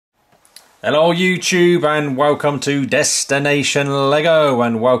Hello YouTube and welcome to Destination Lego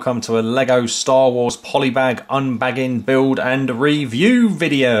and welcome to a Lego Star Wars Polybag unbagging build and review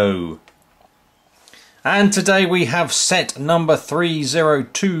video. And today we have set number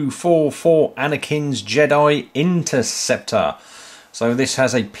 30244 Anakin's Jedi Interceptor. So this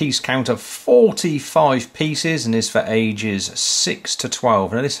has a piece count of 45 pieces and is for ages 6 to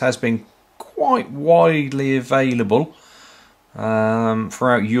 12. Now this has been quite widely available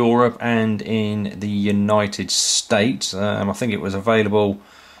throughout Europe and in the United States. I think it was available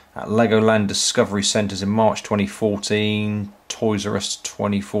at Legoland Discovery Centres in March 2014, Toys R Us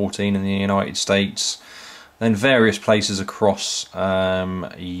 2014 in the United States, then various places across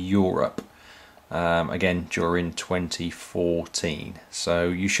Europe again during 2014. So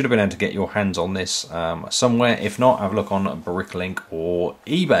you should have been able to get your hands on this somewhere. If not, have a look on Bricklink or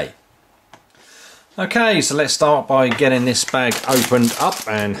eBay. Okay, so let's start by getting this bag opened up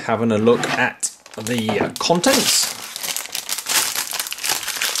and having a look at the contents.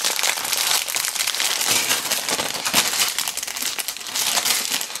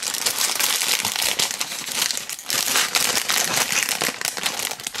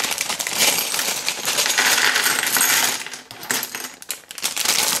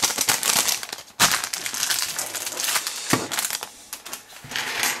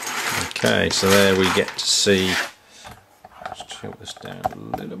 Okay, so there we get to see, let's tilt this down a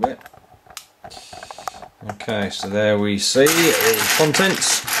little bit. Okay, so there we see the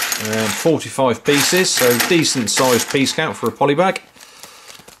contents, 45 pieces, so decent sized piece count for a polybag.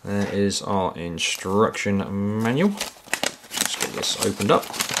 There is our instruction manual. Let's get this opened up.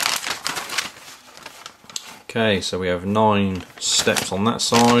 Okay, so we have 9 steps on that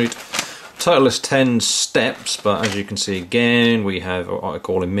side. Total is 10 steps, but as you can see again, we have what I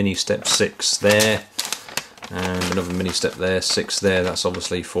call a mini step 6 there, and another mini step there, 6 there. That's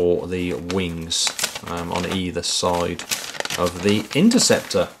obviously for the wings on either side of the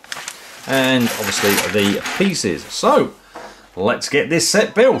Interceptor, and obviously the pieces. So let's get this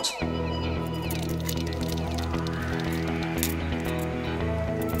set built.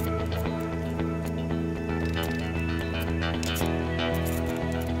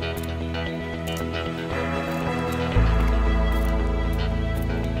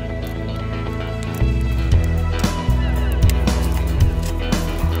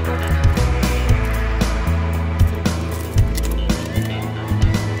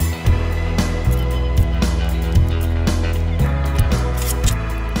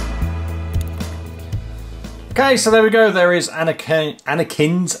 Okay, so there we go. There is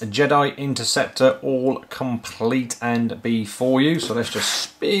Anakin's Jedi Interceptor all complete and before you. So let's just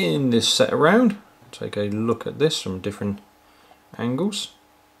spin this set around, take a look at this from different angles.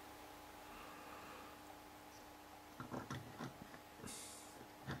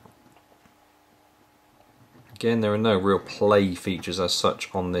 Again, there are no real play features as such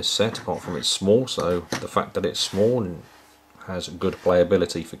on this set, apart from it's small. So the fact that it's small and has good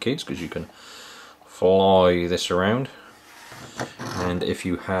playability for kids, because you can fly this around, and if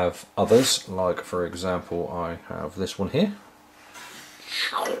you have others, like for example I have this one here,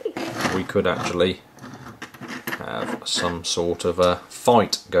 we could actually have some sort of a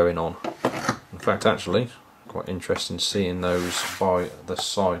fight going on. In fact, actually quite interesting seeing those by the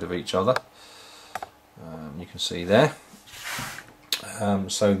side of each other. You can see there.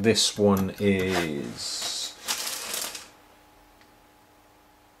 So this one is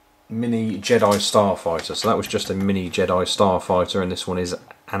Mini Jedi Starfighter, so that was just a Mini Jedi Starfighter, and this one is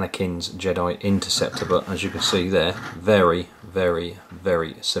Anakin's Jedi Interceptor, but as you can see there, very, very,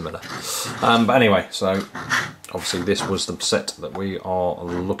 very similar. But anyway, so obviously this was the set that we are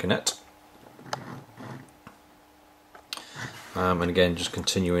looking at. And again, just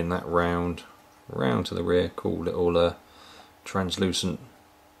continuing that round to the rear. Cool little translucent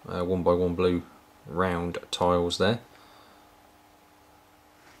 1x1 blue round tiles there.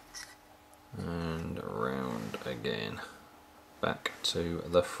 And around again back to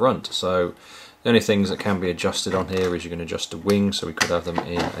the front. So the only things that can be adjusted on here is you can adjust the wings, so we could have them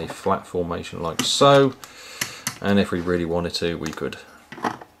in a flat formation like so, and if we really wanted to we could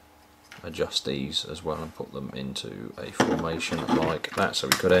adjust these as well and put them into a formation like that, so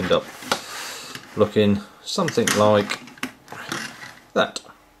we could end up looking something like that,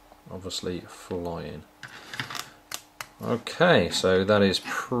 obviously flying. Okay, so that is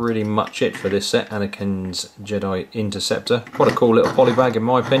pretty much it for this set, Anakin's Jedi Interceptor. Quite a cool little polybag in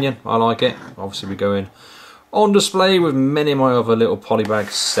my opinion, I like it. Obviously we go in on display with many of my other little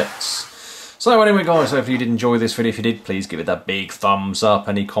polybag sets. So anyway guys, hope you did enjoy this video. If you did, please give it that big thumbs up.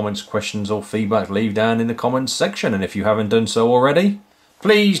 Any comments, questions or feedback, leave down in the comments section. And if you haven't done so already,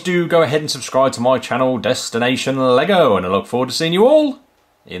 Please do go ahead and subscribe to my channel, Destination Lego, and I look forward to seeing you all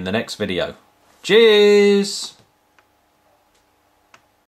in the next video. Cheers!